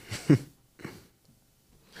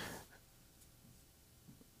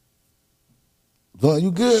Vaughn,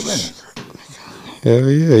 you good, man? Hell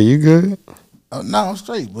yeah, you good? No, I'm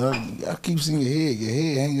straight, but I keep seeing your head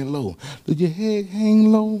hanging low. Did your head hang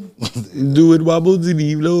low? Do it wobble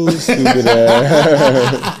diddy low, stupid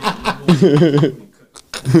ass.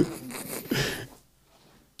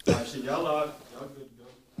 Shit, y'all live. Y'all good to go.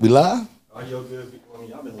 We live? Are y'all good? I mean,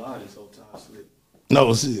 y'all been live this whole time. Slip.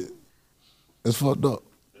 No, shit. It's fucked up.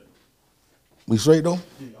 We straight though?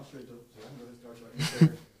 Yeah, y'all straight though. So I'm gonna start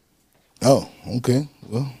your Oh, okay.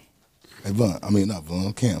 Well, hey, Vaughn. I mean, not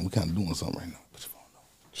Vaun. Cam, we kind of doing something right now. Put your phone down.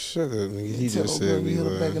 Shut up, nigga. He Tell just old girl said we hit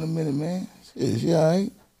her back in a live. minute, man. Shit, she all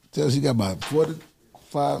right. Tell her she got about 45,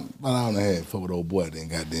 about an hour and a half for the old boy. Then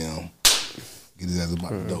goddamn get his ass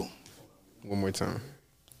about the door. One more time.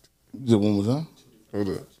 Just one more time. Hold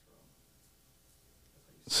up.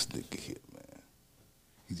 This nigga here, man.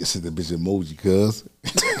 He just said that bitch emoji, cuz.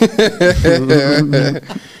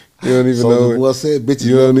 You don't even So know. the boy said, bitches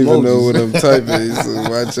You don't love even know emojis. what I'm typing, so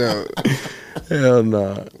watch out. Hell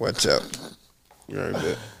nah. Watch out. You heard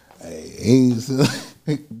that. Hey, ain't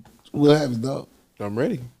what happens, dog? I'm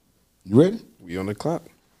ready. You ready? We on the clock.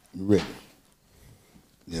 You ready?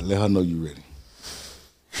 Yeah, let her know you ready.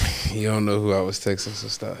 You don't know who I was texting, so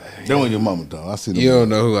stop. That wasn't your mama, dog. I see You don't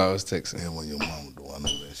know who I was texting. That wasn't your mama, dog. I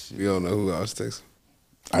know that shit. You don't know who I was texting.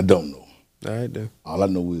 I don't know. All right, then. All I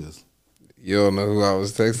know is You don't know who I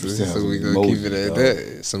was texting, Sounds so we like gonna keep it emojis, at dog.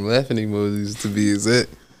 that. Some laughing emojis to be exact.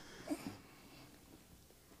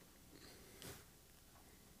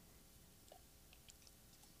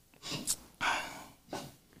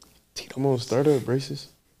 Come on, start up, braces.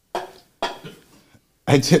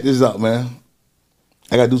 hey, check this out, man.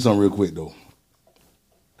 I gotta do something real quick though.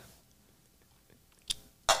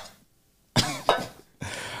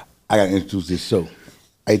 I gotta introduce this show.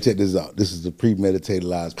 Hey, check this out. This is the Premeditated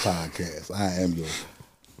Lies podcast. I am your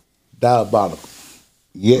diabolical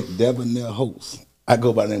yet debonair host. I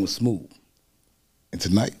go by the name of Smoov. And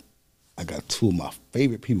tonight, I got two of my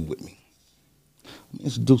favorite people with me. Let me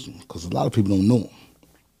introduce them because a lot of people don't know them.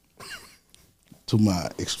 To my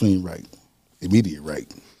extreme right, immediate right,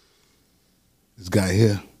 this guy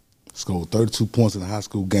here scored 32 points in a high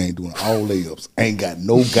school game doing all layups. Ain't got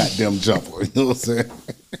no goddamn jumper. You know what I'm saying?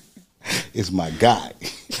 It's my guy,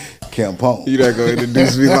 Kampone. You not gonna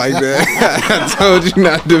introduce me like that. I told you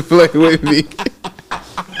not to play with me.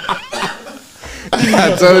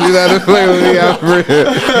 I told you not to play with me. I'm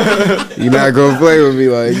real. You not gonna play with me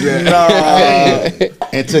like that.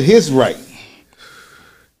 And to his right,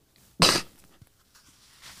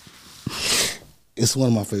 it's one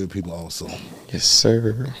of my favorite people also. Yes,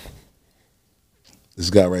 sir. This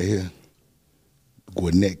guy right here,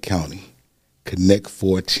 Gwinnett County, Connect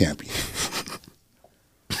 4 champion.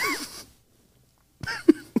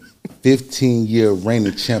 15-year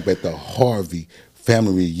reigning champ at the Harvey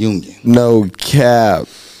family reunion. No cap.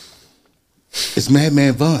 It's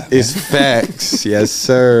Madman Vaughn. It's facts. Yes,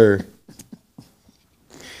 sir.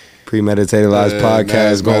 Premeditated Lies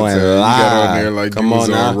podcast going live. You got on there like Come you was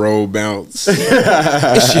on on now. roll bounce.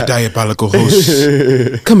 It's your diabolical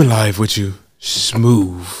host coming live with you,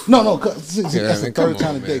 Smoov. No, see, that's the man, come third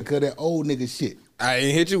time on, today, man. cause that old nigga shit. I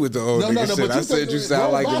ain't hit you with the old No, nigga no, shit. but I you said said you sound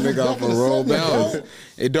roll like the bounce nigga was off back a in the roll 70s, bounce. bro.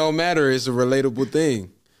 It don't matter. It's a relatable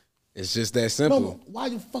thing. It's just that No, simple. but why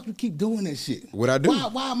you fucking keep doing that shit? What I do?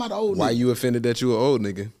 Why am I the old nigga? Why you offended that you an old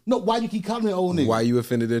nigga? No, why you keep calling me old nigga? Why you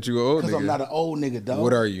offended that you an old Because nigga? I'm not an old nigga, dog.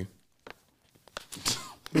 What are you?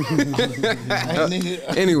 Hey,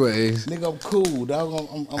 nigga, Anyways, nigga, I'm cool,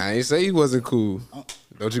 dog. I ain't say he wasn't cool.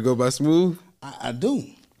 Don't you go by Smoov? I do.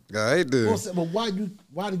 All right, then. But why do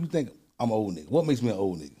you think I'm an old nigga? What makes me an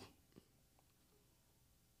old nigga?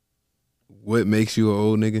 What makes you an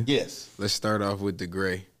old nigga? Yes. Let's start off with the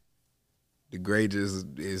gray. The gray just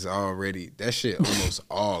is already, that shit almost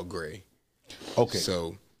all gray. Okay.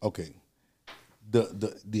 So, Okay.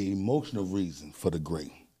 The emotional reason for the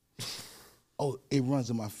gray. Oh, it runs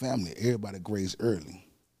in my family. Everybody grays early.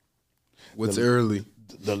 what's early?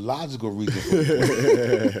 The logical reason for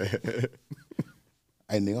the gray.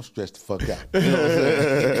 Hey, nigga, I'm stressed the fuck out. You know what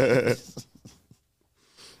I'm saying?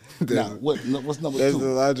 Now, what's number That's two? the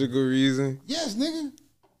logical reason. Yes, nigga.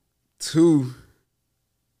 2,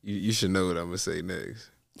 you should know what I'm going to say next.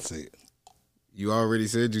 Say it. You already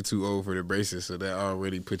said you too old for the braces, so that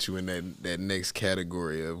already put you in that next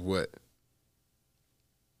category of what?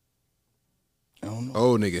 I don't know.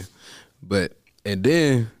 Old nigga. But, and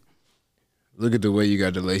then, look at the way you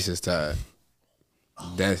got the laces tied.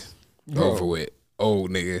 That's over with.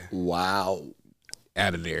 Old nigga. Wow.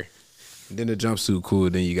 Out of there. And then the jumpsuit cool,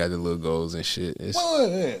 then you got the little goals and shit.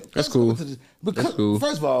 Wait. That's cool. Because, That's cool.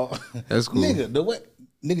 first of all, That's cool. nigga, the way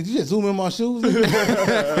Nigga, you just zoom in my shoes? Nigga? What the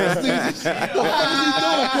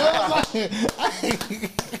fuck is he doing,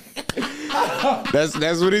 cuz?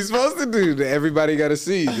 That's what he's supposed to do. That everybody got to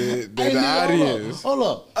see the audience. Hold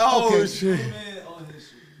up. Oh, okay. shit.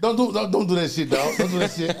 Don't do that shit, dog. Don't do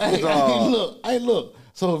that shit. Hey, look.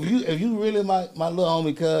 So if you really my little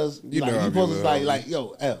homie, cuz You like, know you I'm your supposed to little like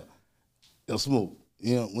yo Smoov.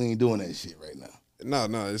 You know we ain't doing that shit right now.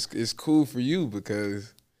 No, it's cool for you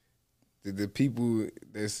because the people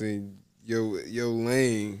that's in your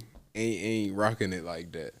lane ain't rocking it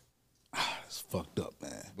like that. That's fucked up,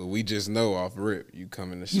 man. But we just know off rip you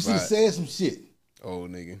come in the You should spot. have said some shit. Old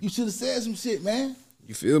nigga. You should have said some shit, man.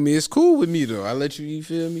 You feel me? It's cool with me though. I let you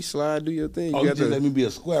feel me, slide, do your thing. You just let me be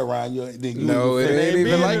a square around you. Then you No, it ain't even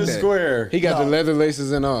being like in the that. square. He got No. the leather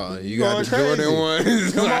laces and all. You got the going Jordan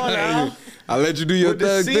ones. Come on now. I let you do your With the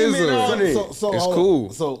thug semen on dizzle. it. So It's hold cool.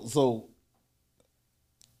 on. So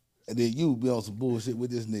and then you be on some bullshit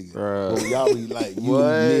with this nigga. Bruh. Bro, y'all be like you,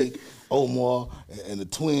 What? Nick, Omar, and the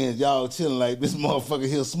twins. Y'all chilling like this motherfucker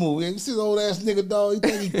here Smooth. You see this old ass nigga, dog? You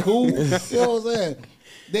think he cool? You know what I'm saying?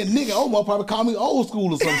 That nigga Omar probably call me old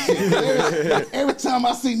school or some shit. Every time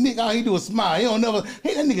I see Nick, all he do is smile. That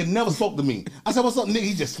nigga never spoke to me. I said, "What's up, nigga?"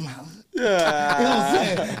 He just smiled. You know what I'm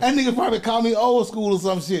saying? That nigga probably call me old school or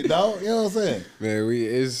some shit, dog. You know what I'm saying? Man,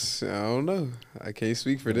 I don't know. I can't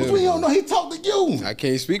speak for them. But we don't know. He talked to you. I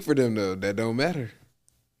can't speak for them though. That don't matter.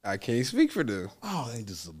 I can't speak for them. Oh, ain't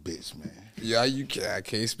this a bitch, man? Yeah, you can. I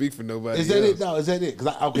can't speak for nobody. Is that else. it? No, is that it? Cause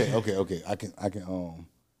okay. I can.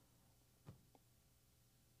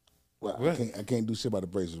 Well, What? I can't do shit about the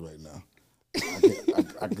braces right now.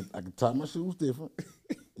 I can tie my shoes different.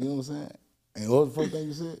 You know what I'm saying? And what was the first thing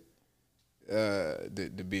you said?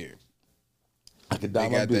 The beard. I can They dye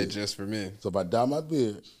my got beard. that just for men. So if I dye my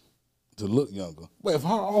beard to look younger. Wait,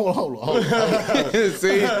 hold on. See,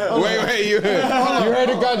 wait, you heard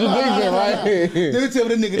the contradiction, right? Let me tell you what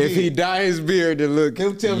the nigga did. If he dye his beard to look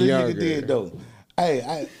Let me tell you what the younger. nigga did though.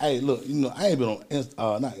 Hey, look, you know, I ain't been on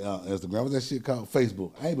Instagram. What's that shit called?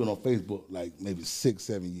 Facebook. I ain't been on Facebook like maybe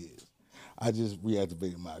 6-7 years. I just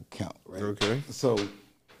reactivated my account, right? Okay. So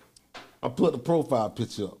I put the profile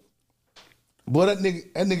picture up. Boy, that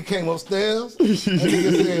nigga came upstairs. That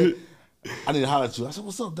nigga said, "I need to holler at you." I said,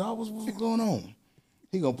 "What's up, dog? What's going on?"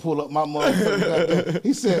 He gonna pull up my motherfucker.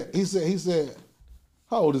 He said,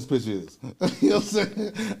 "How old this picture is?" You know what I'm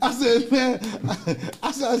saying? I said, "Man,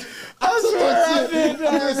 I swear I did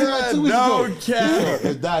that. 2 weeks ago. No cap.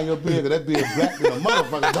 It's dyeing your beard, 'cause that beard black than a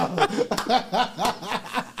motherfucker, dog."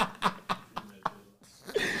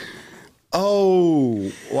 Oh,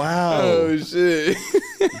 wow. Oh shit!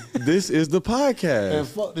 This is the And podcast.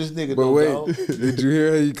 fuck this nigga, But though, wait, dog. did you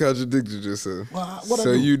hear how you contradicted yourself? Well, what I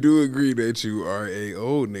So do? you do agree that you are a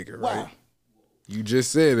old nigga, right? Why? You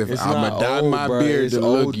just said if It's I'ma not dye old, my bro. beard It's to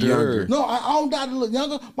look older. younger. No, I don't got to look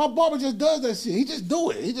younger. My barber just does that shit. He just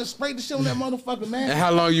do it. He just sprayed the shit on that motherfucker, And man.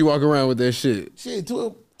 how long you walk around with that shit? Shit, to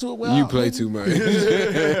it well. You play too much. You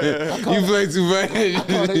play too much. I You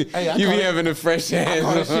call be it- having the fresh I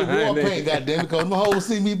call that hands. shit war paint, goddamn, because them hoes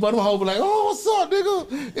see me, but them hoes be like, "Oh, what's up,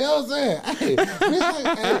 nigga?" You know what I'm saying? Hey,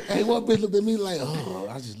 bitch, hey, one bitch looked at me like, "Oh,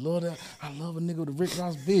 I just love that. I love a nigga with a Rick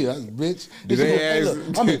Ross beard." I said, "Bitch." Do This they shit- hey, ask-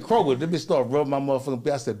 look, I'm in Kroger. The bitch started rubbing my motherfucking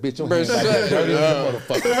beard. I said, "Bitch, your Bro, hands like shut that dirty as up. a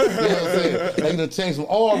motherfucker." You know what I'm saying? They done changed some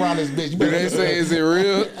all around this bitch. You Do better- they say is it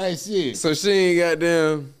real? Hey, shit. So she ain't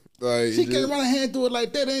goddamn like She can't run her hand through it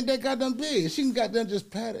like that. Ain't that goddamn big? She can goddamn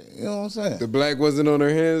just pat it. You know what I'm saying? the black wasn't on her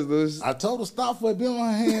hands. Those I told her stop for it being on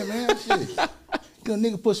her hand, man. Shit. You know,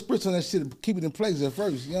 nigga put spritz on that shit to keep it in place at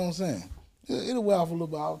first. You know what I'm saying? It'll wear off a little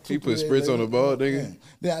bit. He put spritz on the ball, nigga? Yeah.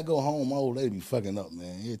 Then I go home, my old lady be fucking up,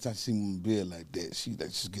 man. Every time she see me in bed like that, she like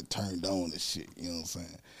just get turned on and shit. You know what I'm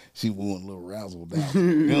saying? She want a little razzle down. You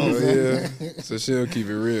know what I'm oh saying? yeah. So she don't keep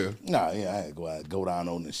it real. Nah, yeah, I had to go down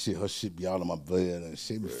on the shit. Her shit be all in my bed and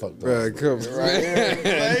shit be fucked Bro, up. come on.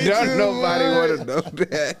 Don't nobody want to know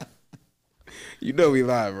that. You know we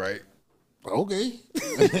live, right? Okay.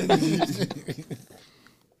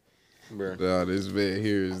 Nah, this man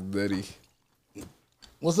here is nutty.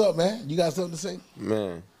 What's up, man? You got something to say?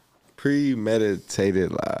 Man,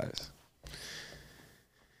 premeditated lies.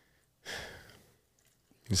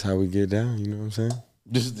 It's how we get down, you know what I'm saying?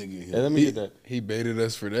 This nigga here. Hey, let me get that. He baited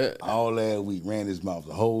us for that. All last week ran his mouth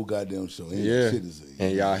the whole goddamn show. Ain't Yeah. shit to say.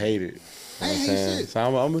 And y'all hate it. I ain't You know what I'm hate saying? shit. So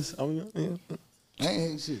I'm yeah. I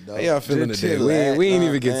ain't hate shit, dog. How y'all feeling Just today? chill, We ain't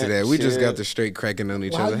even act, get to that. We just chill. got the straight cracking on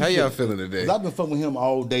each Well, other. How y'all feeling today? 'Cause I've been fucking with him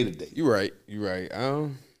all day today. You right.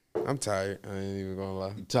 I'm tired. I ain't even gonna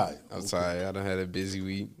lie. You tired? I'm tired. I done had a busy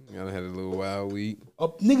week. I done had a little wild week. Oh,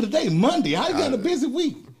 nigga, today Monday. How you got a busy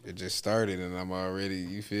week? It just started and I'm already,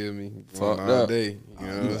 you feel me? Going Fucked all up. day. You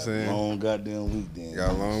know what I'm saying? Long goddamn week then. Got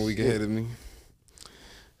a long week ahead of me.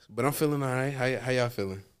 But I'm feeling all right. How y'all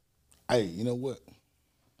feeling? Hey, you know what?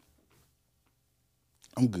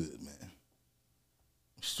 I'm good, man. I'm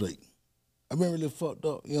straight. I've been really fucked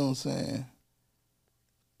up, you know what I'm saying?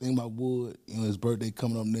 Think about Wood, you know, his birthday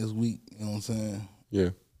coming up next week, you know what I'm saying? Yeah.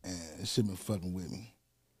 And it shit been fucking with me.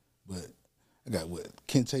 But I got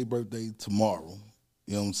Kente birthday tomorrow,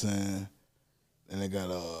 you know what I'm saying? And I got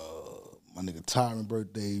my nigga Tyron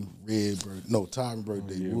birthday, Tyron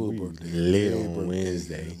birthday, Wood birthday, lit Red on birthday,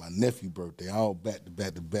 Wednesday. and my nephew birthday, all back to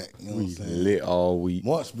back to back, you know what I'm We saying? lit all week.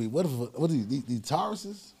 March me, what are these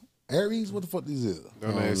Tauruses? Aries? What the fuck these is?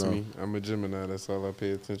 Don't I don't ask know. me. I'm a Gemini. That's all I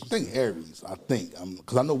pay attention I to. think Aries.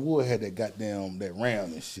 Because I know Wood had that goddamn, that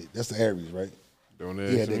round and shit. That's the Aries, right? Don't He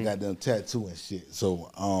had ask that me. goddamn tattoo and shit. So,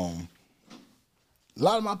 a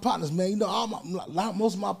lot of my partners, man, you know,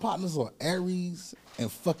 most of my partners are Aries and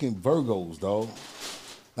fucking Virgos, dog.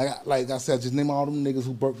 Like I said, just name all them niggas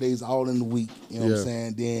who birthdays all in the week. You know what I'm Yeah.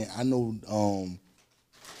 saying? Then I know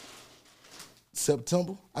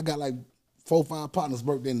September, I got like 4 or 5 partners'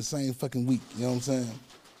 birthday in the same fucking week. You know what I'm saying?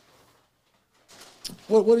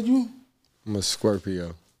 What are you? I'm a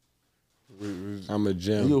Scorpio. I'm a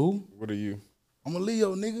Gem. You who? What are you? I'm a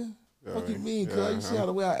Leo, nigga. Fuck you mean, cuz? You see how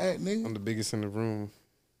the way I act, nigga? I'm the biggest in the room.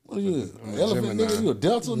 What are you? I'm An a elephant, Gemini. nigga? You a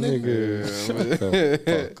Delta, nigga? Nigga, shut the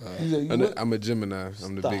fuck up. You what? I'm a Gemini.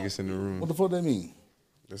 I'm the Stop. biggest in the room. What the fuck that mean?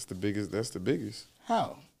 That's the biggest. That's the biggest.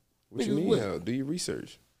 How? What you Nigga, mean? what? How? Do your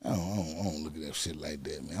research. I don't look at that shit like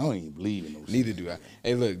that, man. I don't even believe in no shit. Neither do I.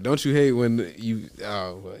 Hey, look, don't you hate when you?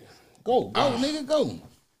 Oh, what? Go, nigga, go.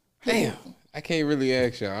 Damn. I can't really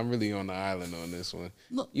ask y'all. I'm really on the island on this one.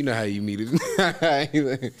 No. You know how you meet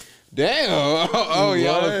it. Damn. Oh,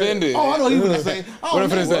 y'all What? offended. Oh, I know what you finna say. Oh, What I'm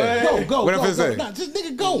finna nigga, say? Go. What I'm finna go. say? Nah, just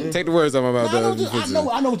nigga, go. Take the words out my mouth. Nah, I know though, what you-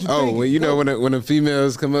 I know what you're Oh, thinking. well, you know Go. when the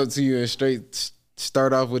females come up to you and straight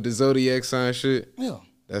start off with the zodiac sign shit. Yeah.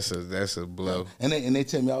 That's a blow. And they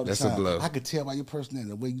tell me all the That's a time. blow. I could tell by your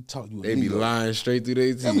personality, the way you talk, you a They be Leo. lying straight through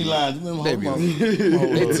their teeth. They be lying. Remember They be how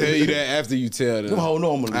They tell you that after you tell them. Them whole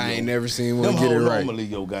normally. I ain't never seen one Them get it whole right. normally,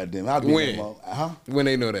 yo, goddamn. I be When? huh? When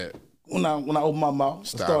they know that. When I open my mouth and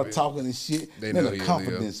Stop start it. talking and shit, They then know the he a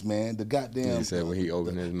confidence, man, the goddamn. He said when he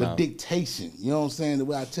opened his the mouth. dictation. You know what I'm saying? The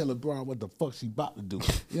way I tell a bro what the fuck she about to do.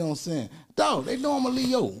 You know what I'm saying? Dog, they know I'm a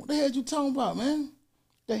Leo. What the hell you talking about, man?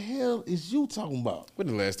 The hell is you talking about? When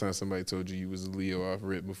the last time somebody told you was a Leo off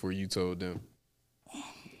rip before you told them?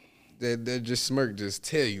 That just smirk just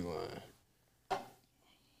tell you lying.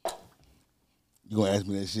 You gonna ask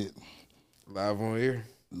me that shit? Live on air.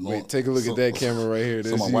 Lord, Wait, take a look so- at that camera right here. So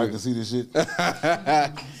That's my you. wife can see this shit?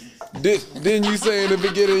 Didn't you say in the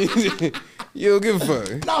beginning you don't give a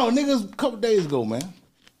fuck? No, niggas, a couple days ago, man.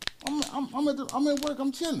 I'm at work.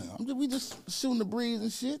 I'm chilling. We just shooting the breeze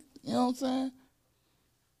and shit. You know what I'm saying?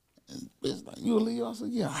 And bitch like, you a Leo? I said,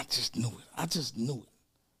 yeah. I just knew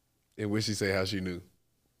it. And what she say how she knew?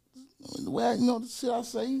 I mean, the way the shit I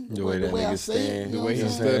say, The way that I nigga say it, stand, you know The way what he I'm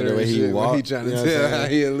saying? stutter, The way he shit, when walk, he trying to you know what I'm tell saying? how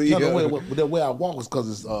he a Leo. No, the way I walk is because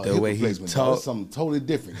it's The hip way he replacement. talk. It's something totally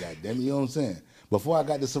different, goddamn it. You know what I'm saying? Before I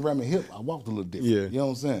got the ceramic hip, I walked a little different. Yeah. You know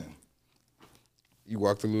what I'm saying? You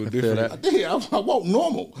walked a little feel different. I did. I walked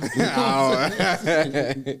normal. You know what I'm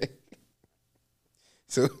saying?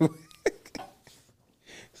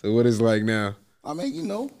 so what is like now? I mean, you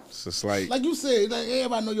know, It's a slight. like you said, like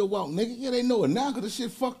everybody know your walk, nigga. Yeah, they know it now because the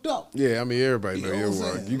shit fucked up. Yeah, I mean everybody know You know your what I'm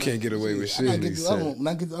walk. saying? You can't get away with I shit. gotta He get the other said. one. When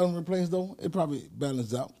I get the other one replaced though, it probably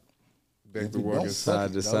balance out. Back If to you walking don't, suck side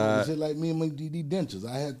it, to dog. side. Shit like me and my DD dentures.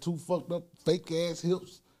 I had 2 fucked up fake ass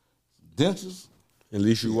hips, dentures. At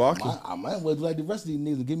least you walking. I might well do like the rest of these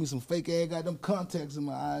niggas and give me some fake ass goddamn contacts in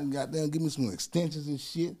my eye and goddamn give me some extensions and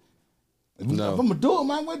shit. If I'm gonna do it,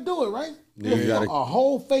 might well do it, right? Yeah, you gotta- a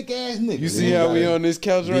whole fake ass nigga. You see how we on this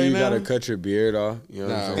couch Then right you now? gotta cut your beard off. You know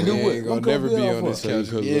what I'm Nah, saying? do we what? ain't Don't gonna never cut be beard on off this So you couch.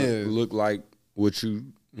 could Yeah, look like what you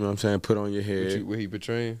know what I'm saying, put on your head. what he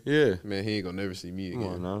portraying? Yeah. Man, he ain't gonna never see me Come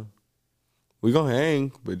again. on now. We gonna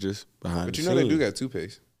hang, but just behind But the you know they scenes. do got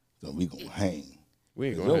toothpaste. So we gonna hang. We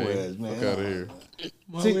ain't Your gonna hang. ass, man. Fuck out of here.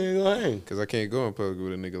 Why we ain't gonna hang? Cause I can't go in public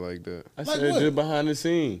with a nigga like that. I Like said what? just behind the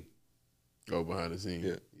scene. Go behind the scenes.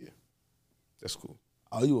 Yeah. That's cool.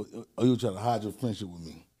 Are you trying to hide your friendship with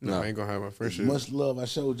me? No, No. I ain't gonna hide my friendship. Much love I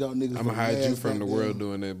showed y'all niggas. I'm gonna for hide you last from the goddamn- world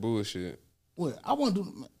doing that bullshit. What? I want to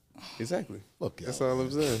do. Exactly. Fuck y'all. That's all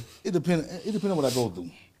I'm saying. It depends on what I go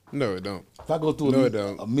through. No, it don't. If I go through No, it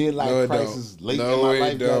don't. a midlife No, it crisis don't. late No, in my it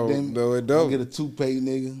life, don't. goddamn, No, it I don't. get a toupee,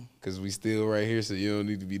 nigga. Cause we still right here, so you don't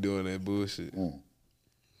need to be doing that bullshit. Nigga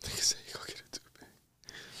say you gonna get a toupee.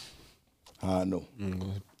 How I know?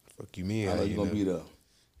 Fuck you, mean? I How know you you gonna know? be the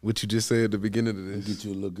What you just said at the beginning of this? get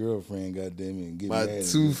you a little girlfriend, goddamn it, and get My mad and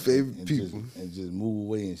two just- favorite and people. just move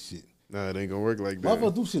away and shit. Nah, it ain't gonna work like that.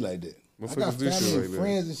 Motherfuckers do shit like that. I Motherfuckers got do shit family like and that.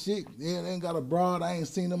 friends and shit. Yeah, they ain't got a broad. I ain't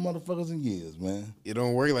seen them motherfuckers in years, man. It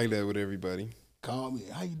don't work like that with everybody. Call me.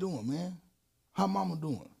 How you doing, man? How mama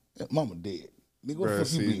doing? Yeah, mama dead. Nigga, what Bruh, the fuck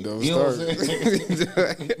see, you been? don't You know what start. I'm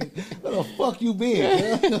saying? Where the fuck you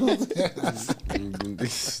been? You know what I'm saying?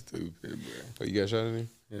 Stupid, bro. Oh, you got shot in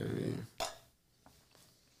Yeah.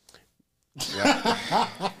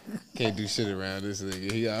 Can't do shit around this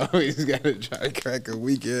nigga. He always gotta try to crack a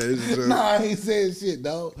weak ass joke. Nah, I ain't saying shit,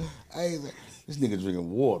 dog. I ain't saying. This nigga drinking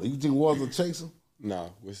water. You think water's a chaser? Nah,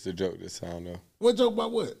 what's the joke this time though? What joke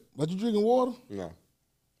about what? About you drinking water? No.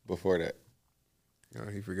 Before that. Oh,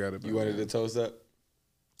 he forgot about You wanted that. to toast up?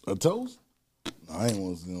 A toast? No, I ain't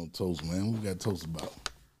want to see no toast, man. What we got toast about?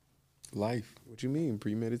 Life. What you mean,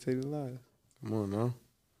 premeditated lies? Come on now.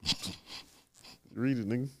 Read it,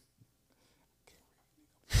 nigga.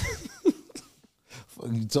 Fuck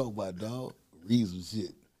you talk about, dog? Read some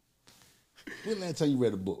shit. When last time you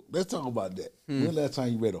read a book? Let's talk about that. When last time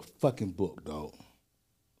you read a fucking book, dog?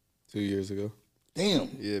 2 years ago. Damn.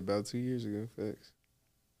 Yeah, about 2 years ago. Facts.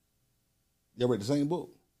 Y'all read the same book?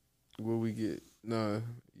 What we get? Nah,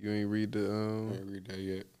 you ain't read the I ain't read that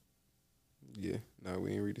yet. Yeah, nah,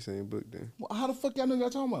 we ain't read the same book then. Well, how the fuck y'all know y'all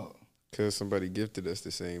talking about? Cause somebody gifted us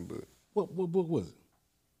the same book. What book was it?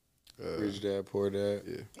 Rich Dad, Poor Dad.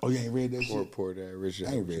 Yeah. Oh, you ain't read that shit? Poor Dad, Rich Dad.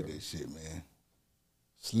 I ain't read that shit, man.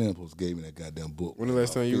 Slim Post gave me that goddamn book. When the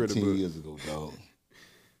last time you read a 15 book? years ago, dog.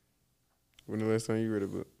 When the last time you read a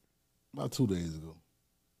book? About 2 days ago.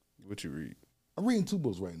 What you read? I'm reading 2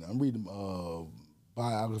 books right now. I'm reading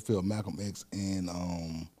biography of Malcolm X and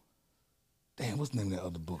damn, what's the name of that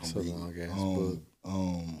other book I'm It's a reading? long-ass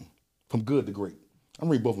book. From Good to Great. I'm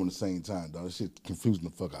reading both of them at the same time, dog. That shit confusing the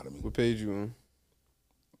fuck out of me. What page you on?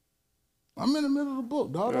 I'm in the middle of the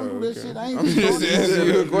book, dog. Don't do that okay. shit. I ain't I'm been just doing asking that.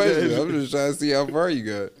 you a question. I'm just trying to see how far you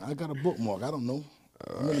got. I got a bookmark. I don't know.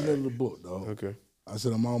 I'm in the middle of the book, dog. Okay. I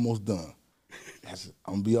said I'm almost done. I said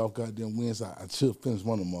I'm gonna be off goddamn Wednesday. I should finish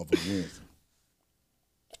one of them motherfuckers Wednesday.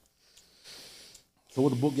 So what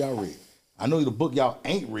the book y'all read? I know the book y'all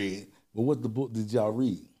ain't read, but what the book did y'all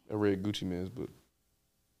read? I read Gucci Man's book.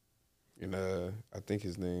 And I think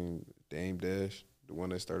his name Dame Dash, the one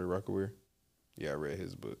that started Rockaware. Yeah, I read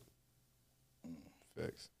his book.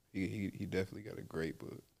 Facts. He definitely got a great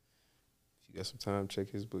book. If you got some time, check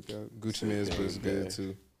his book out. Gucci Man's book is good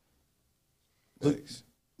too. Facts.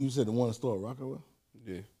 You said the one that started Rockaway?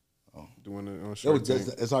 Yeah. Oh. The one that on Shark Tank.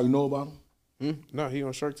 That's all you know about him? No, he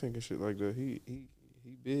on Shark Tank and shit like that. He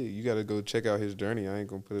big. You got to go check out his journey. I ain't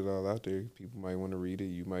gonna put it all out there. People might want to read it.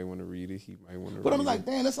 You might want to read it. He might want to. But read I'm like, it.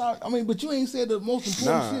 damn, that's all. I mean, but you ain't said the most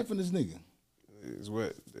important Nah. shit from this nigga. Is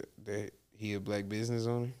what that he a black business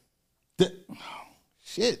owner?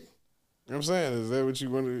 Shit. You know what I'm saying? Is that what you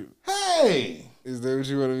want to? Hey, Is that what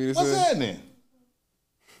you wanted me to what's say? happening?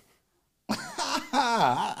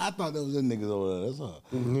 I thought that was them niggas over there.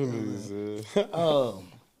 That's all.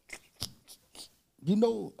 You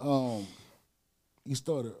know, he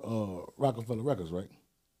started Rockefeller Records, right?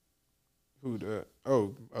 Who that?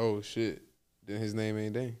 Oh shit. Then his name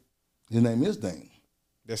ain't Dame. His name is Dame.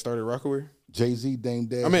 That started Rockaware? Jay-Z, Dame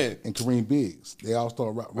Dash, I mean- and Kareem Biggs. They all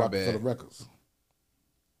started My Rockefeller bad. Records.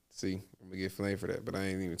 See, I'm gonna get flamed for that, but I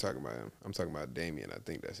ain't even talking about him. I'm talking about Damien. I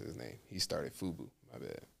think that's his name. He started Fubu. My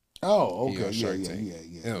bad. Oh, He okay. on Yeah, Shark yeah, Tank.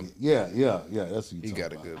 Him. yeah. That's what you He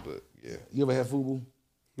got a about. good book. Yeah. You ever had Fubu?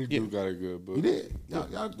 You do got a good book. You did?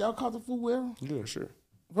 Y'all caught the Fubu era? Yeah, sure.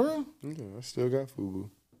 For real? Yeah, I still got FUBU.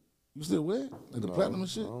 You still wear it? Like the platinum and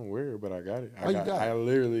shit? I don't wear it, but I got it. Why you got it? I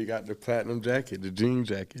literally got the platinum jacket, the jean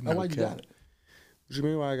jacket. Oh, why you cap. got it? What you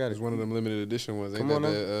mean why I got It's it? one of them limited edition ones. Ain't Come that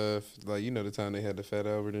on now. like you know the time they had the Fat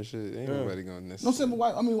Albert and shit? Ain't nobody gonna No, I'm necessarily. saying, but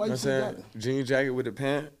why? I mean, why you I'm still got saying it? jean jacket with the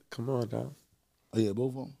pant. Come on, dog. Oh yeah,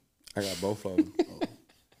 both of them. I got both of them.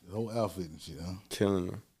 The whole outfit and shit, huh? Killing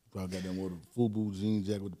them. Probably got them with the Fubu jean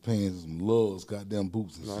jacket with the pants and some lugs, goddamn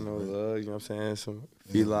boots and I shit. know right? love, you know what I'm saying? Some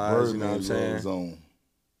Yeah, felines, you know what I'm Birdman saying? lugs on.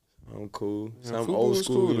 I'm cool. Yeah, Some FUBU old was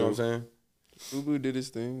school, cool, you know what though. I'm saying? Fubu did his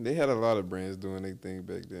thing. They had a lot of brands doing their thing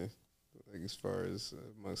back then, like as far as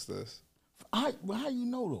amongst us, How you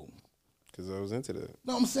know though? because I was into that.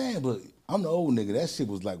 No, I'm saying, but I'm the old nigga. That shit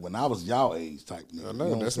was like when I was y'all age type nigga. I know,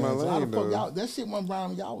 what I'm that's saying? my So how the lane, fuck though. y'all? That shit went around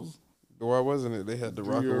when y'all was. Why wasn't it? They had the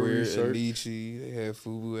Do your Rockaware, research. Adichie. They had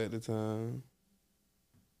Fubu at the time.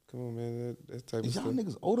 Come on, man. That type of Is y'all stuff.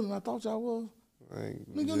 niggas older than I thought y'all was? Like,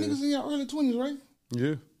 Nigga, y'all yeah, niggas in y'all early 20s, right?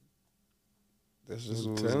 Yeah. that's just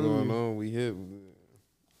I'm what's telling going you. on. We hit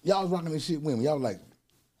Y'all was rocking this shit when y'all was like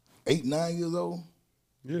 8, 9 years old?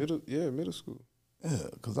 middle school. Yeah,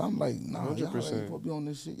 because I'm like, nah, y'all ain't 100%. supposed to be on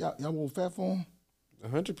this shit. Y'all want fat form?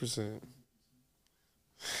 100%.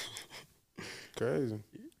 Crazy.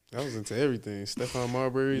 I was into everything. Stephon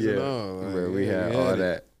Marbury's and all. Like, bro, we yeah, had all it.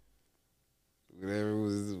 that. Whatever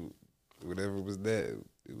was that,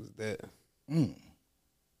 it was that.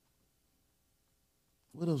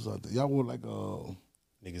 What else out there? Y'all wore like,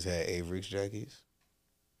 Niggas had Avericks jackets.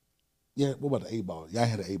 yeah, what about the A-ball? Y'all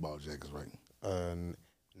had the A-ball jackets, right?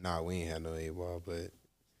 Nah, we ain't had no A-ball, but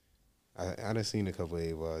I done seen a couple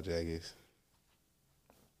A-ball jackets.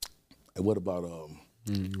 And what about,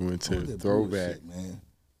 Went what to was that throwback. bullshit, man?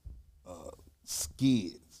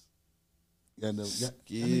 Skids. Y'all niggas that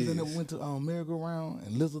Skids. never went to merry-go-round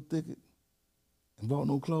and Lizard Thicket and bought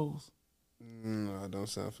no clothes? No, it don't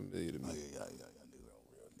sound familiar to Oh, me. yeah, y'all niggas are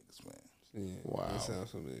real niggas, man. Yeah, Wow. that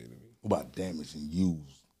sounds familiar to me. What about damage and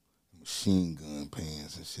used machine gun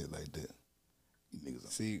pants and shit like that? You niggas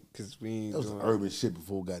are. See, because we ain't That was doing, urban shit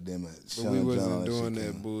before goddamn it. but Sean we John, wasn't doing shit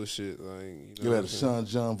that came. bullshit. Like, you know You what had I'm a saying? Sean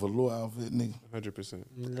John velour outfit, nigga.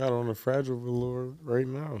 100%. Got on a fragile velour right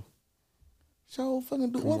now. Show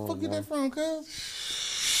fucking do. Come Where the on, fuck you man. that from,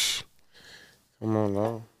 cuz? Come on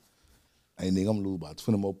now. Hey, nigga, I'm gonna lose about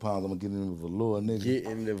 20 more pounds. I'm gonna get in the velour, nigga. Get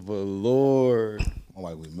in the velour. My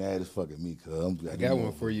wife be mad as fuck at me, cuz. I got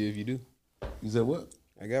one for you if you do. You said what?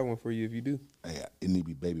 I got one for you if you do. Hey, it need to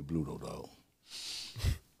be baby blue, though, dog.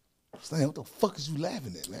 Stan, what the fuck is you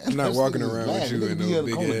laughing at, man? I'm not This walking nigga is around with laughing. you Nigga in be no at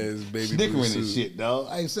the corner big-ass baby snickering blue and suit. shit, dog.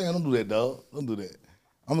 I ain't saying don't do that, dog. Don't do that.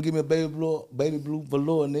 I'm gonna give me a baby blue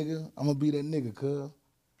velour, nigga. I'm gonna be that nigga, cuz.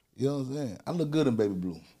 You know what I'm saying? I look good in baby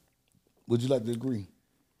blue. Would you like to agree?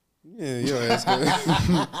 Yeah, your ass gonna,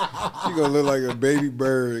 she gonna look like a baby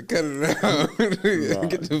bird. Cut it out.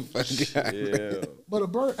 Get the fuck out. Yeah. But a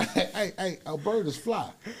bird, a bird is fly.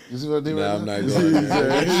 You see what I did Nah, right I'm now? not going there.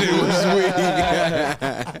 That shit was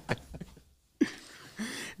sweet.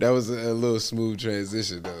 That was a little smooth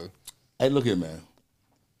transition, though. Hey, look here, man.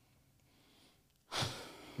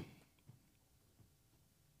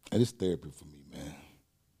 Hey, this therapy for me, man.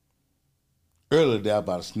 Earlier today, I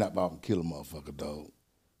about to snap out and kill a motherfucker, dog.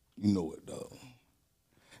 You know it, dog.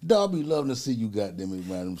 Dog, I be loving to see you goddamn it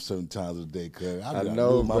around them certain times of the day, cuz. I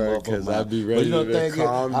know, bro, 'cause I be ready But you know to the thing is,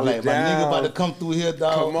 calm I like you my nigga down. about to come through here,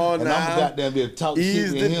 dog. Come on and now. I'm goddamn be able to talk shit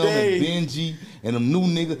Ease with the him day. and Benji and them new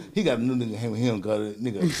nigga. He got a new nigga hang with him, cuz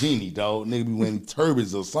nigga a genie, dog. Nigga be wearing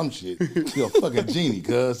turbans or some shit. He a fucking genie,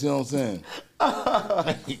 cuz. You know what I'm saying?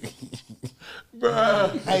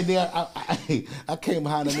 Bruh. Hey, nigga, I came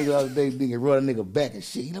behind a nigga the other day, nigga, run a nigga back and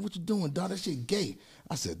shit. You know what you doing, dog? That shit gay.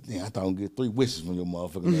 I said, damn, I thought I'd get 3 wishes from your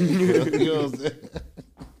motherfucking ass. You know what I'm saying?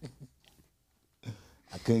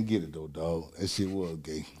 I couldn't get it though, dog. That shit was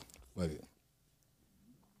gay. Fuck it.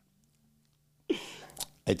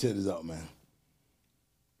 Hey, check this out, man.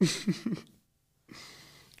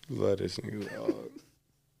 Love this nigga, dog.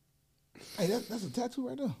 Hey, that's a tattoo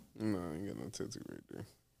right there. No, I ain't got no tattoo right there.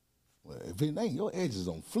 Well, if it ain't, your edge is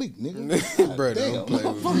on fleek, nigga. Bro, Damn, don't play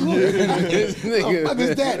with what me. This the nigga, fuck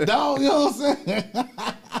is that, dog? You know what I'm saying?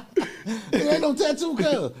 There ain't no tattoo,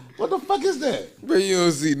 cuz. What the fuck is that? Bro, you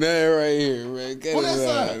don't see nothing right here, man. Cut On that it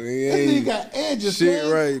out. side, It that ain't nigga got edges, shit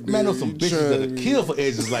cuz. right, Man, know dude. some You bitches trying that'll to- kill for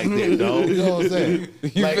edges like that, dog. You know what I'm saying?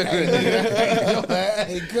 Like,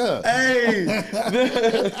 hey, cuz. Hey.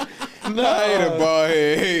 I ain't a bald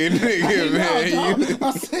head nigga, man. No, dog.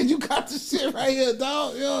 I said you got the shit right here,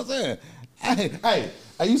 dog. You know what I'm saying? Hey,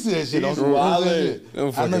 you see that shit? Don't He's you? wildin'. You see that shit?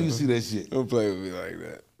 Don't I know fucking- you see that shit. Don't play with me like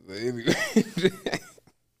that. But anyway.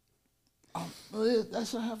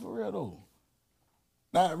 That's a half for real though.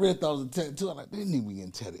 Now I really thought it was a tattoo. I'm like, this nigga be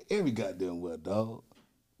getting tattooed every goddamn well, dog.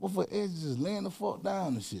 What for edges just laying the fuck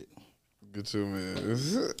down and shit. Get your man. And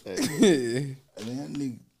then that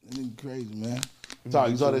nigga crazy, man.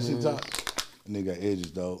 Todd, you saw that shit, Todd? That nigga got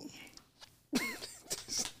edges, dog.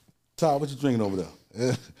 Todd, what you drinking over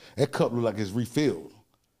there? That cup look like it's refilled.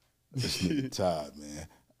 This nigga Todd, man.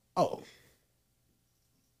 Oh,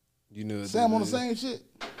 You know what Sam that on the is. same shit?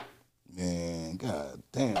 Man, god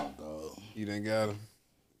damn, dog. You done got him.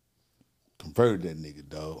 Converted that nigga,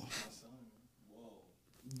 dog.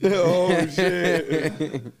 Oh,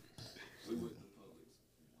 shit.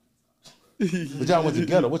 But y'all went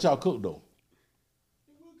together. What y'all cooked though?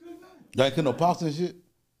 Y'all ain't cook no pasta and shit?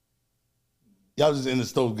 Y'all just in the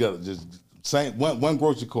stove together, just same one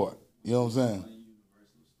grocery cart. You know what I'm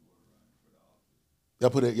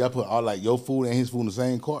saying? Y'all put all like your food and his food in the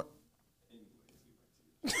same cart?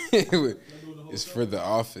 It's for the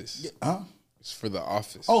office. Huh? It's for the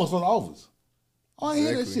office. Oh, it's from the office. Oh, I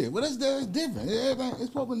hear that Exactly. shit. Well, that's different. Everything, it's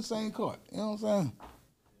probably in the same cart. You know what I'm saying?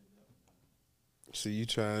 So you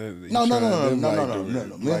trying? No. Like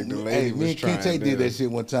Hey, the lady me was and trying. Kente did to- that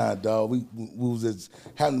shit one time, dog. We was just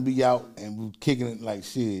happened to be out and we was kicking it like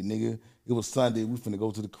shit, nigga. It was Sunday. We finna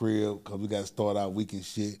go to the crib because we got to start our week and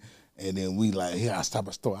shit. And then we like, here, I stop at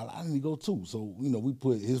the store. I need to go too. So, we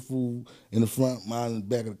put his food in the front, mine in the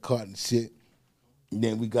back of the cart and shit. And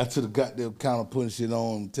then we got to the goddamn counter putting shit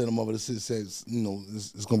on, tell them over the shit says,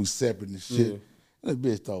 it's gonna be separate and shit. Yeah. And the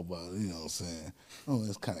bitch thought about it, you know what I'm saying? Oh,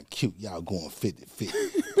 it's kind of cute. Y'all going 50-50.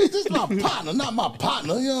 Bitch, this is my partner, not my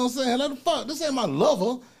partner. You know what I'm saying? Like the fuck, this ain't my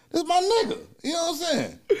lover. This is my nigga. You know what I'm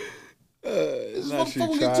saying? This is Now what the she fuck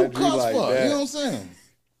we get tried two you cars like for. that. You know what I'm saying?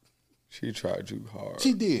 She tried you hard.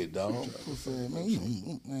 She did, dog.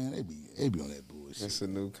 Man, man, they be on that bullshit. It's a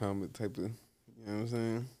new comment type of. You know what I'm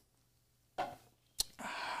saying?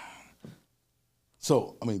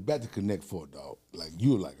 So, I mean, back to Connect Four, dog. Like,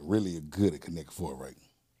 you're like really good at Connect Four, right?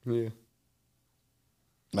 Yeah.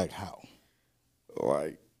 Like how?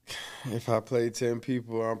 Like, if I play 10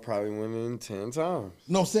 people, I'm probably winning 10 times.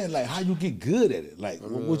 No, I'm saying like how you get good at it. Like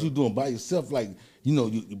what you doing by yourself? Like you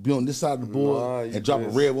be on this side of the board Nah, and you drop a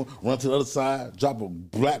just- red one, run to the other side, drop a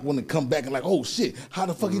black one, and come back and like, oh shit, how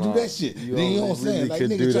the fuck you do that shit? You Then you know only what I'm saying? really Like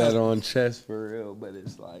could nigga, do that try- on chess for real, but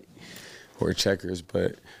it's like, or checkers,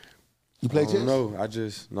 but you play I chess?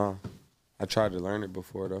 don't know. I tried to learn it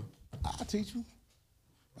before though. I'll teach you.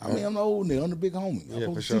 I mean, I'm the old nigga. I'm the big homie. I'm Yeah,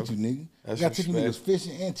 supposed for to teach sure. you, nigga. That's I gotta teach you niggas respect.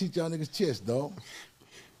 fishing and teach y'all niggas chess, dog.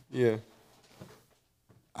 Yeah.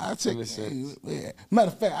 I take In a sense. yeah. Matter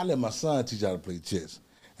of fact, I let my son teach y'all to play chess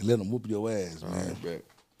and let him whoop your ass, man. Alright, bet.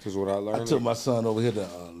 Cause what I I learned, took my son over here to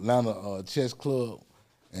Atlanta Chess Club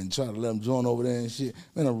and tried to let him join over there and shit.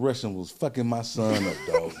 Man, the Russian was fucking my son up,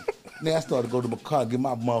 dog. Then I started to go to my car and get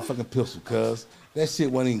my motherfucking pistol, cuz that shit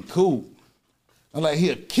wasn't even cool. I'm like, he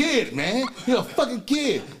a kid, man. He a fucking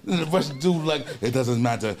kid. And the Russian dude like, it doesn't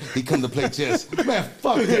matter. He come to play chess. Man,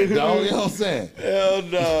 fuck that, dog. You know what I'm saying? hell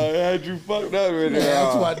no, I had you fucked up with Man, it.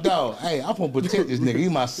 that's why, dog. Hey, I'm gonna protect this nigga. He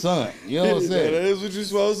my son. You know what I'm That saying? is what you're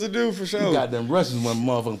supposed to do for You sure. got them Russians when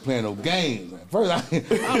motherfucking playing no games. At first,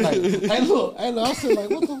 I'm like, hey, look. I'm saying like,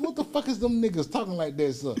 what the fuck is them niggas talking like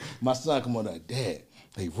that? So my son come on like, Dad,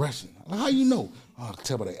 they Russian. I'm like, how you know? Oh, I can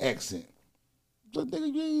tell by their accent. So,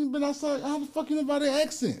 nigga, you ain't been outside. How the fuck you know about their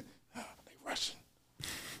accent? They Russian.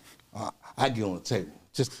 I get on the table.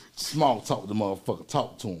 Just small talk to the motherfucker.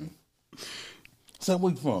 Talk to him. Say,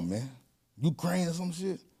 where you from, man? Ukraine or some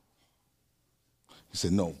shit? He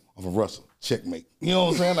said, no, I'm from Russia. Checkmate. You know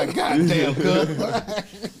what I'm saying? Like, goddamn, cuz.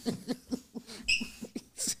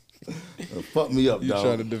 Fuck me up, You dog.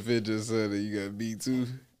 trying to defend your son and you got beat too?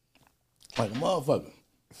 Like a motherfucker.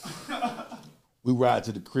 We ride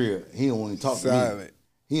to the crib. He don't want to talk to Silent.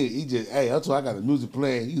 me. He just, hey, that's why I got the music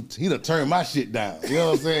playing. He done turned my shit down. You know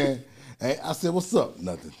what I'm saying? Hey, I said, what's up?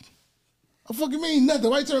 Nothing. What the fuck you mean nothing?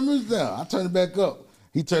 Why you turn the music down? I turned it back up.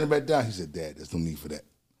 He turned it back down. He said, Dad, there's no need for that.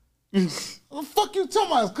 What the fuck you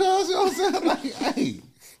talking about, cuz? You know what I'm saying? Like,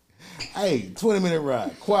 hey, 20-minute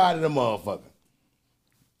ride. Quiet as a motherfucker.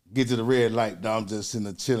 Get to the red light, dog. I'm just sitting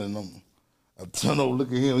there chilling. I turn over, look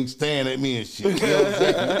at him. He's staring at me and shit. You know what I'm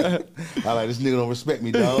saying? I like, this nigga don't respect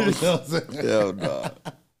me, dog. You know what I'm saying? Hell no.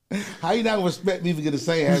 How you not gonna respect me if you get the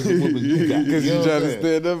same ass whooping you got? Because You know you what trying I'm to saying?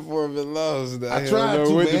 stand up for him and lost. I tried don't to,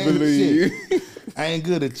 know what man. to believe you. Shit. I ain't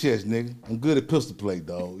good at chess, nigga. I'm good at pistol play,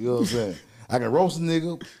 dog. You know what I'm saying? I can roast a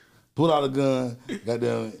nigga, pull out a gun,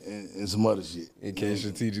 goddamn, and some other shit. You can't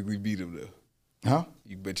strategically beat him though. Huh?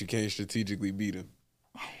 But you can't strategically beat him.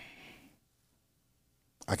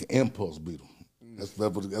 I can impulse beat him. That's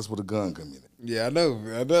where the gun come in. Yeah, I know.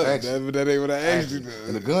 Action. That ain't what I asked you.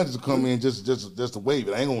 And the gun just come in just to wave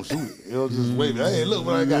it. I ain't gonna shoot it. You know, just wave it. Hey, look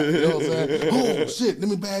what I got. You know what I'm saying? Oh shit, let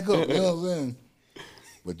me back up. You know what I'm saying?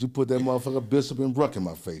 But you put that motherfucker Bishop and Bruck in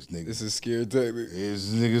my face, nigga. This is scared tactic. It's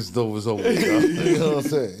niggas over. It's over with. Dog. You know what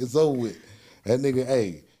I'm saying? It's over with. That nigga,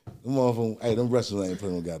 hey, them motherfuckers, hey, them wrestlers ain't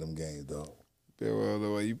playing no goddamn games, dog. Yeah, well,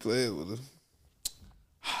 the way you play it with him.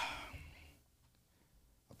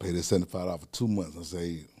 I paid that $75 for 2 months. I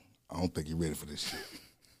say, I don't think you're ready for this shit.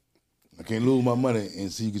 I can't lose my money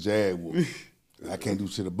and see you get your ass whooped. I can't do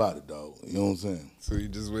shit about it, dog. You know what I'm saying? So you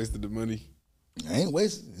just wasted the money. I ain't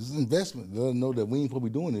wasting. It's an investment. Let them know that we ain't supposed to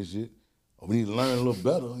be doing this shit. Or we need to learn a little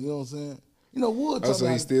better. You know what I'm saying? You know, Wood Oh, talk so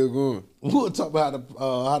about he's still going. Wood talk about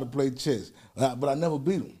how to play chess, but I never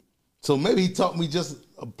beat him. So maybe he taught me just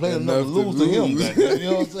playing enough to lose to him. Goddamn, you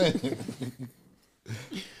know what I'm saying?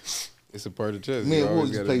 It's a part of chess. Me You and Wood always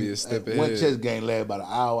used to got to play be a step one ahead. chess game lasted about an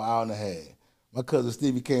hour, hour and a half. My cousin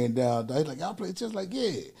Stevie came down. He's like, y'all play chess? Like,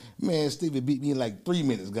 yeah. Man, Stevie beat me in like 3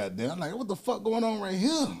 minutes, goddamn. I'm like, what the fuck going on right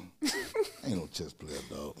here? Ain't no chess player,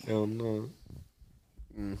 dog. Hell no.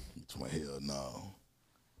 It's my hell no.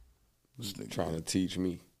 This nigga Trying to teach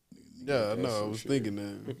me. Yeah, I know. I was thinking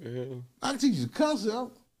that. I can teach you the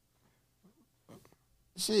concept.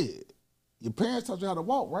 Shit. Your parents taught you how to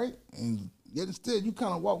walk, right? And yet instead you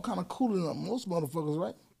kind of walk kind of cooler than most motherfuckers,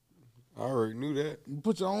 right? I already knew that. You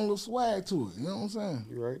put your own little swag to it. You know what I'm saying?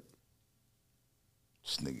 You right.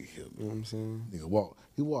 This nigga here, You know what I'm saying? nigga walk.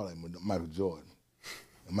 He walk like Michael Jordan.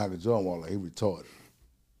 And Michael Jordan walk like he retarded.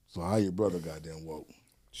 So how your brother goddamn walk?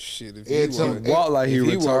 Shit, if Every you time- Walk like he if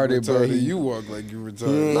retarded, but he you walk like you He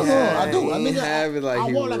retarded. No, ain't I do. He I ain't have it like I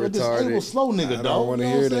he walk was like a disabled retarded. slow nigga, I dog. don't want to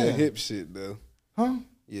You know hear what I'm that saying? hip shit though. Huh?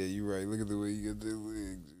 Yeah, you right. Look at the way you got the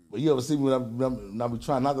legs. But you ever see me when I be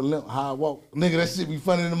trying not to limp, how I walk? Nigga, that shit be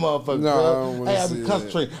funny in the motherfucker. No, cuz. I don't wanna Hey, I see be that.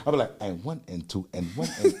 concentrating. I be like, and 1 and 2 and 1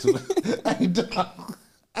 and 2. Hey, dog.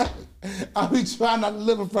 I be trying not to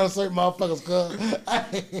live in front of certain motherfuckers, cuz.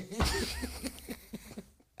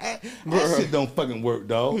 That shit don't fucking work,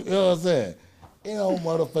 dog. You know what I'm saying? It don't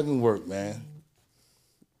motherfucking work, man.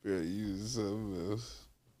 Yeah, use something else.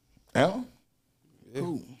 Yeah? Yeah.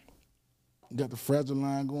 Cool. You got the fragile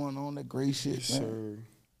line going on, that gray shit, Yes, man.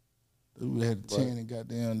 sir. We had the tan and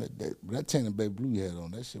goddamn that tan and baby blue you had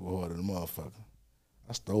on. That shit was harder than a motherfucker.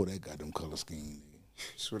 I stole that goddamn color scheme, nigga.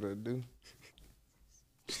 That's what I do.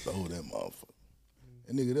 Stole that motherfucker.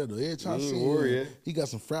 That nigga there though, every time I He ain't see worried him, yet. he got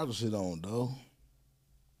some fragile shit on, though.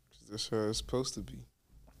 'Cause that's how it's supposed to be.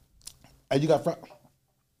 Hey, you got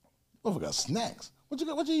motherfucker got snacks. What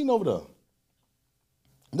you eating over there?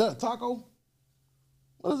 Is that a taco?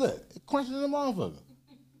 What is that? It crunching in the motherfucker.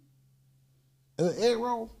 Is it an egg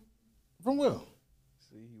roll? From where?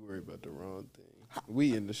 See, you worry about the wrong thing.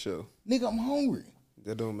 We in the show. Nigga, I'm hungry.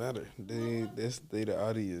 That don't matter. They the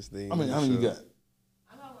audience. They How many in the you show. got?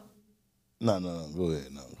 No, go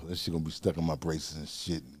ahead. No, that shit gonna be stuck in my braces and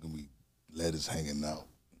shit. Gonna be letters hanging out.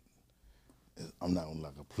 I'm not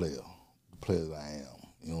like a player. The player that I am.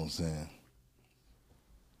 You know what I'm saying?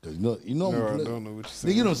 Cause you know No, I'm a I player. don't know what you're Nigga,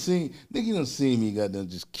 saying. you don't see me goddamn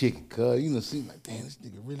just kick it, cuz. You don't see like, damn, this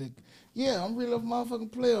nigga really, yeah, I'm really a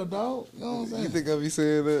motherfucking player, dog. You know what I'm saying? You think I be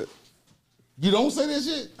saying that? You don't say that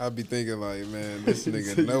shit? I be thinking like, man, this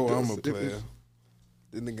nigga know I'm a player.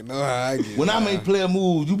 This nigga know how I get. When I down. make player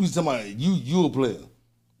moves, you be talking about you a player.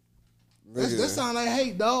 That Nigga, sound like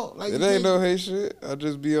hate, dog. Like it you ain't think- no hate shit. I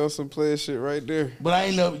just be on some player shit right there. But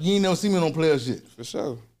you ain't never see me on player shit. For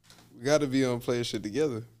sure. We got to be on player shit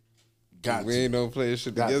together. Got We you. ain't on player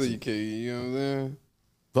shit Got together. you. You can't. You know what I'm saying?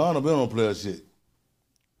 Von have been on player shit.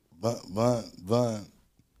 Von.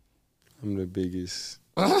 I'm the biggest.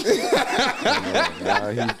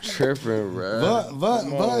 Nah, he tripping, bro.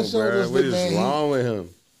 Von showed us What that, is man. wrong with him?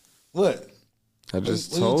 What? I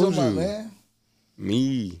just What told you. Talking you. about, man?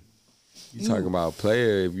 Me. You talking about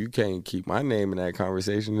player. If you can't keep my name in that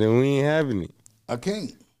conversation, then we ain't having it. I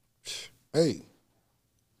can't. Hey,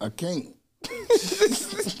 I can't.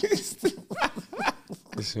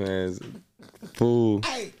 This man's a fool.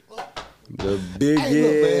 Hey, The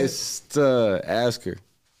biggest. Ask her.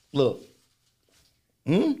 look.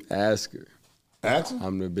 Ask her. Ask her?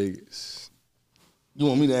 I'm the biggest. You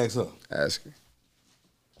want me to ask her? Ask her.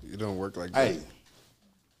 It don't work like that. Hey,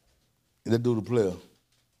 that dude the player.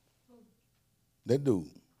 That dude.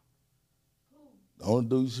 The only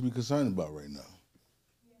dude you should be concerned about right now.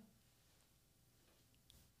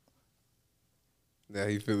 Now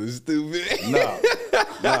he feeling stupid.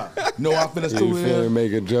 Nah. You know why I'm finna You stupid finna is?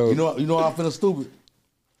 make a joke. You know why I'm finna stupid?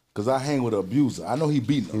 Cause I hang with an abuser. I know he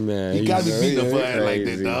beating her. Man, he gotta be he's beating her for so acting like that,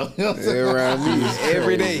 crazy. dog. You know what I'm saying? Around me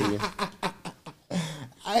every day.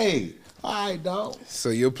 Hey, all right, dog. So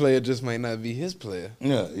your player just might not be his player.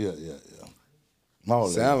 Yeah. My old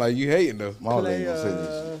lady, Sound like you hating though. my old lady gonna say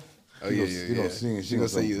this shit. Oh She yeah, gonna- yeah, she gonna yeah. sing, She gonna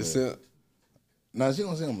say you a something. simp. Nah, she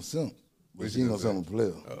gonna say I'm a simp, but What she she ain't gonna say I'm gonna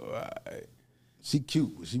a player. Oh, alright. She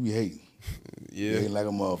cute, but she be hating. Yeah. Ain't like a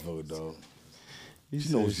motherfucker, dog. He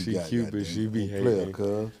She know what said she got. cute, but goddamn. she be I'm a player, hating.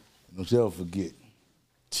 cuz. Don't you ever forget.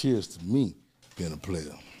 Cheers to me being a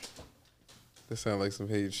player. That sound like some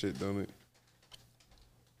hate shit, don't it?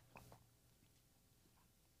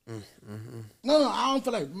 No, I don't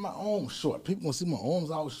feel like my arms short. People gonna see my arms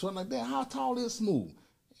all short like that. How tall is Smoov?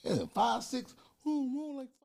 Yeah, 5'6". Oh, more like